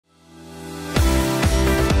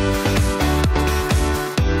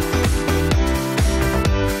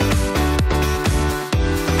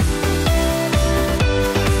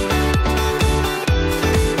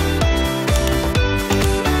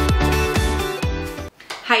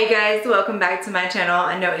Hi you guys, welcome back to my channel.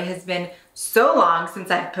 I know it has been so long since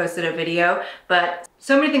I've posted a video, but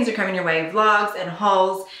so many things are coming your way, vlogs and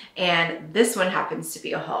hauls, and this one happens to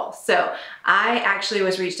be a haul. So I actually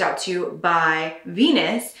was reached out to by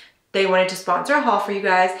Venus. They wanted to sponsor a haul for you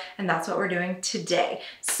guys, and that's what we're doing today.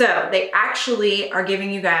 So they actually are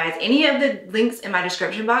giving you guys any of the links in my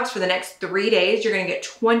description box for the next 3 days. You're gonna get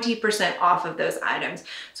 20% off of those items.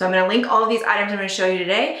 So I'm gonna link all of these items I'm gonna show you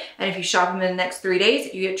today, and if you shop them in the next 3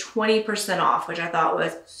 days, you get 20% off, which I thought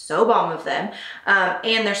was so bomb of them.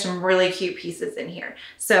 And there's some really cute pieces in here.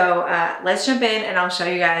 So let's jump in and I'll show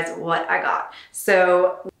you guys what I got.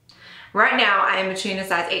 So right now, I am between a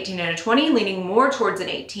size 18 and a 20, leaning more towards an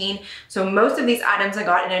 18. So most of these items I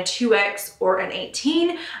got in a 2X or an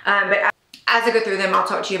 18, but as I go through them, I'll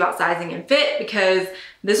talk to you about sizing and fit because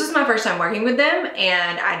this was my first time working with them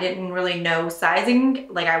and I didn't really know sizing.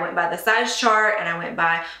 Like I went by the size chart and I went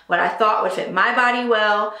by what I thought would fit my body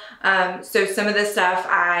well. So some of this stuff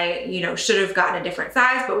I, should have gotten a different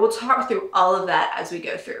size, but we'll talk through all of that as we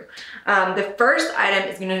go through. The first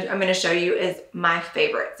item I'm gonna show you is my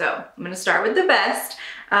favorite. So I'm gonna start with the best,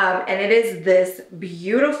 and it is this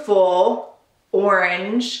beautiful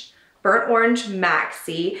burnt orange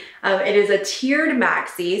maxi. It is a tiered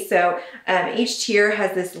maxi, so each tier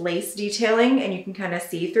has this lace detailing and you can kind of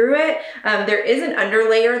see through it. There is an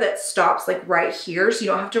underlayer that stops like right here, so you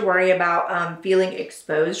don't have to worry about feeling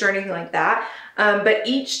exposed or anything like that. But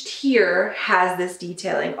each tier has this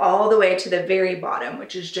detailing all the way to the very bottom,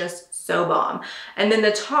 which is just so bomb. And then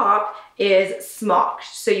the top is smocked,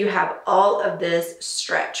 so you have all of this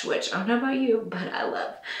stretch, which I don't know about you, but I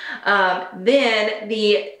love. Then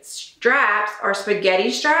the straps are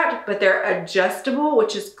spaghetti strapped, but they're adjustable,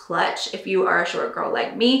 which is clutch if you are a short girl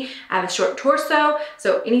like me. I have a short torso,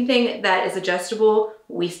 so anything that is adjustable,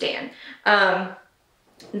 we stand.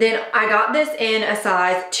 Then I got this in a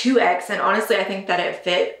size 2X, and honestly, I think that it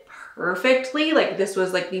fit perfectly. Like this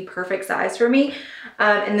was like the perfect size for me.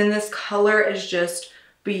 And then this color is just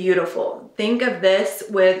beautiful. Think of this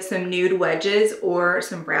with some nude wedges or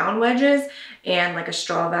some brown wedges and like a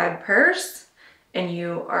straw vibe purse, and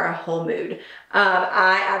you are a whole mood.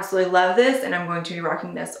 I absolutely love this and I'm going to be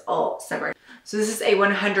rocking this all summer. So this is a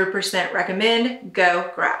 100% recommend.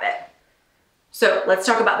 Go grab it. So let's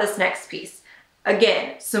talk about this next piece.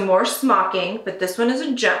 Again, some more smocking, but this one is a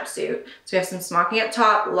jumpsuit. So we have some smocking up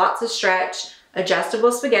top, lots of stretch,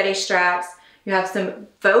 adjustable spaghetti straps. You have some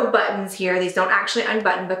faux buttons here. These don't actually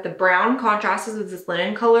unbutton, but the brown contrasted with this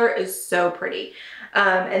linen color is so pretty.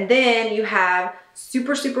 And then you have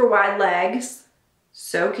super, super wide legs.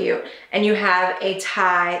 So cute. And you have a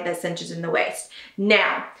tie that cinches in the waist.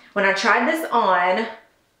 Now, when I tried this on,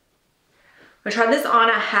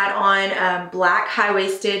 I had on black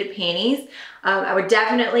high-waisted panties. I would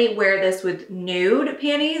definitely wear this with nude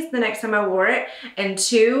panties the next time I wore it. And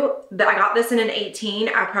two, I got this in an 18,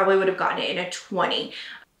 I probably would have gotten it in a 20.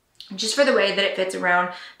 Just for the way that it fits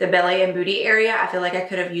around the belly and booty area, I feel like I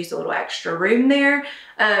could have used a little extra room there.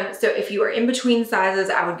 So if you are in between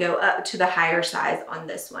sizes, I would go up to the higher size on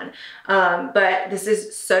this one. But this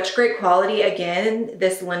is such great quality. Again,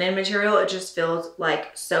 this linen material, it just feels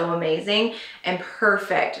like so amazing and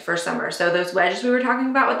perfect for summer. So those wedges we were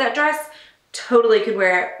talking about with that dress, totally could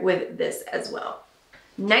wear it with this as well.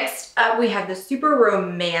 Next up, we have the super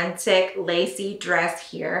romantic lacy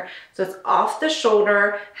dress here. So it's off the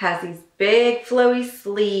shoulder, has these big flowy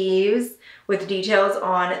sleeves with details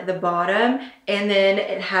on the bottom, and then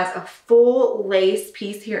it has a full lace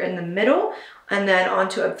piece here in the middle, and then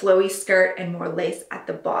onto a flowy skirt and more lace at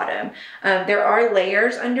the bottom. There are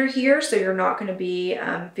layers under here, so you're not gonna be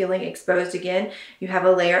feeling exposed again. You have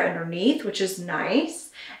a layer underneath, which is nice.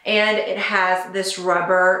 And it has this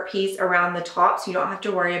rubber piece around the top, so you don't have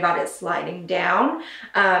to worry about it sliding down.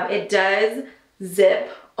 It does zip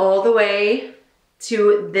all the way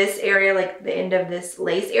to this area, like the end of this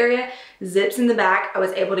lace area, zips in the back. I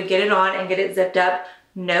was able to get it on and get it zipped up,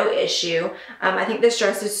 no issue. I think this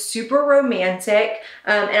dress is super romantic,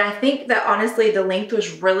 and I think that honestly the length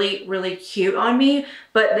was really, really cute on me,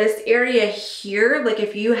 but this area here, like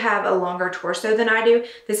if you have a longer torso than I do,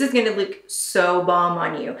 this is gonna look so bomb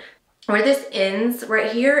on you. Where this ends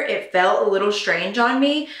right here, it felt a little strange on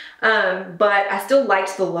me, but I still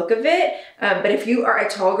liked the look of it. But if you are a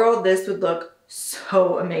tall girl, this would look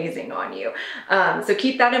so amazing on you. So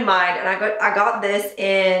keep that in mind. And I got this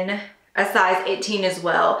in a size 18 as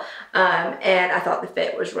well, and I thought the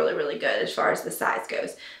fit was really, really good as far as the size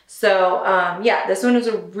goes. So yeah, this one is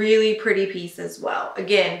a really pretty piece as well.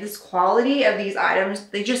 Again, this quality of these items,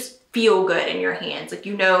 they just feel good in your hands. Like,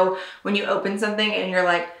 when you open something and you're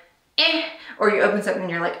like, or you open something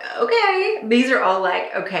and you're like, okay. These are all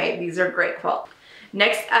like, okay, these are great quality.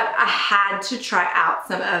 Next up, I had to try out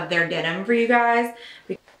some of their denim for you guys,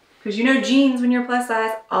 because you know jeans when you're plus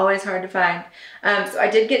size, always hard to find. So I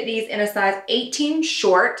did get these in a size 18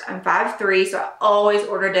 short. I'm 5'3", so I always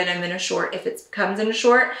order denim in a short if it comes in a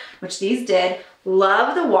short, which these did.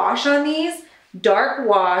 Love the wash on these. Dark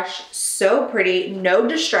wash, so pretty, no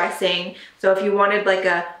distressing. So if you wanted like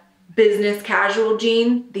a business casual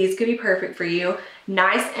jean, these could be perfect for you.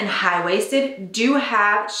 Nice and high-waisted. Do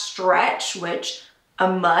have stretch, which a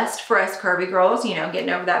must for us curvy girls, you know, getting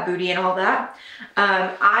over that booty and all that.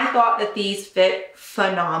 I thought that these fit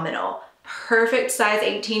phenomenal. Perfect size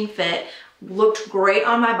 18 fit, looked great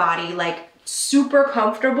on my body, like super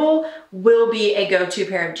comfortable, will be a go-to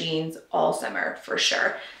pair of jeans all summer for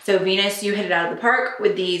sure. So Venus, you hit it out of the park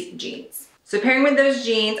with these jeans. So pairing with those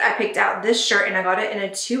jeans, I picked out this shirt and I got it in a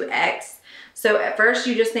 2X. So at first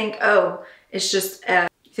you just think, oh, it's just, you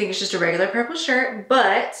think it's just a regular purple shirt,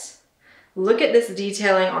 but look at this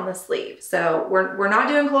detailing on the sleeve. So we're not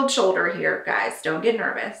doing cold shoulder here, guys. Don't get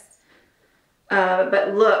nervous.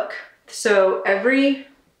 But look, so it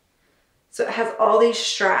has all these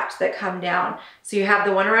straps that come down. So you have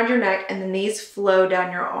the one around your neck and then these flow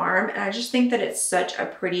down your arm. And I just think that it's such a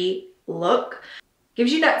pretty look.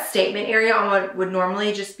 Gives you that statement area on what would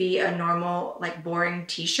normally just be a normal, like boring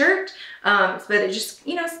t-shirt. But it just,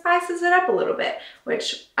 you know, spices it up a little bit,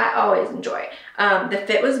 which I always enjoy. The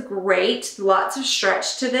fit was great, lots of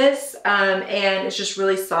stretch to this, and it's just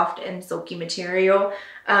really soft and silky material.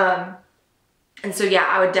 And so yeah,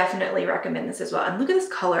 I would definitely recommend this as well. And look at this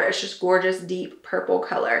color, it's just gorgeous, deep purple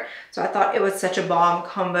color. So I thought it was such a bomb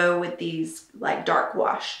combo with these like dark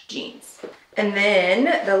wash jeans. And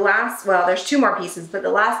then the last, well, there's two more pieces, but the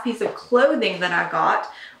last piece of clothing that I got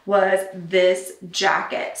was this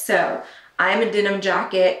jacket. So I'm a denim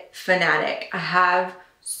jacket fanatic. I have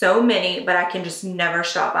so many, but I can just never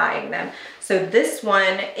stop buying them. So this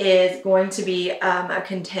one is going to be a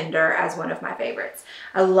contender as one of my favorites.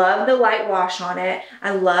 I love the light wash on it.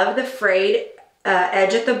 I love the frayed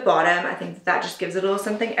edge at the bottom. I think that just gives it a little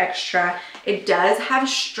something extra. It does have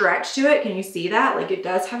stretch to it. Can you see that? Like it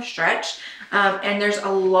does have stretch. And there's a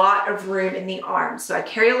lot of room in the arms. So I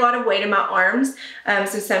carry a lot of weight in my arms.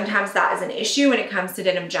 So sometimes that is an issue when it comes to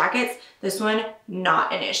denim jackets. This one,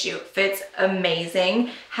 not an issue. Fits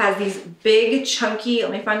amazing. Has these big chunky,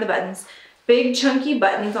 let me find the buttons, big chunky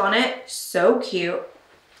buttons on it. So cute.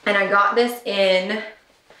 And I got this in, let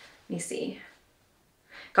me see.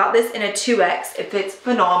 Got this in a 2X. It fits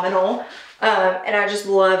phenomenal. And I just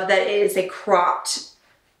love that it is a cropped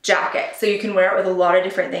jacket. So you can wear it with a lot of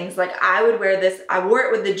different things. Like I would wear this, I wore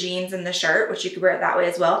it with the jeans and the shirt, which you could wear it that way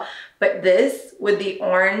as well. But this with the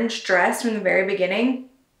orange dress from the very beginning,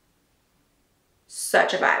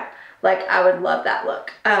 such a vibe. Like I would love that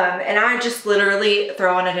look. And I just literally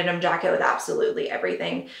throw on a denim jacket with absolutely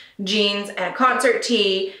everything. Jeans and a concert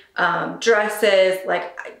tee, dresses,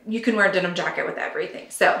 like you can wear a denim jacket with everything.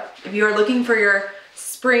 So if you are looking for your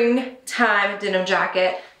springtime denim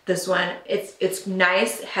jacket, this one, it's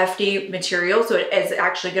nice, hefty material, so it is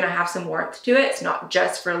actually gonna have some warmth to it. It's not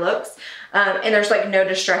just for looks. And there's like no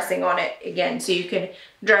distressing on it again, so you can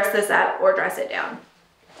dress this up or dress it down.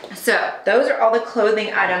 So those are all the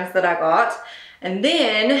clothing items that I got. And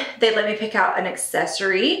then they let me pick out an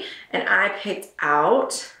accessory, and I picked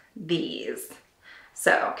out these.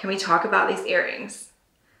 So can we talk about these earrings?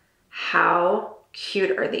 How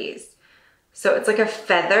cute are these? So it's like a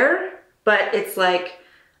feather, but it's like,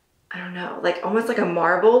 I don't know, like almost like a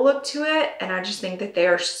marble look to it. And I just think that they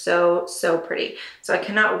are so, so pretty. So I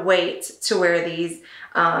cannot wait to wear these.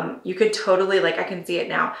 You could totally, like I can see it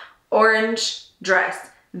now, orange dress,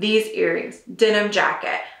 these earrings, denim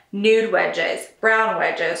jacket, nude wedges, brown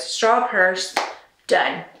wedges, straw purse,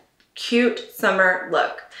 done. Cute summer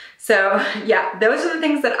look. So yeah, those are the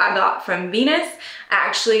things that I got from Venus. I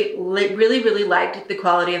actually really liked the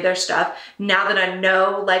quality of their stuff. Now that I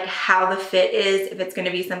know like how the fit is, if it's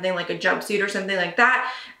gonna be something like a jumpsuit or something like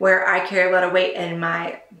that, where I carry a lot of weight in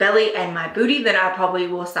my belly and my booty, then I probably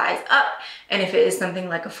will size up. And if it is something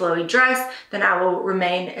like a flowy dress, then I will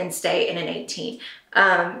remain and stay in an 18.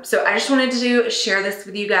 So I just wanted to share this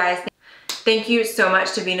with you guys. Thank you so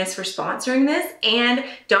much to Venus for sponsoring this. And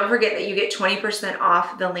don't forget that you get 20%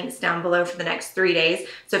 off the links down below for the next 3 days.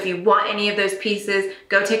 So if you want any of those pieces,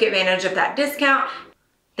 go take advantage of that discount.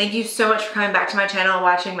 Thank you so much for coming back to my channel and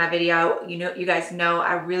watching my video. You guys know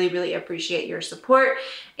I really appreciate your support,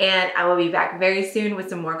 and I will be back very soon with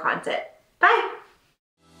some more content. Bye.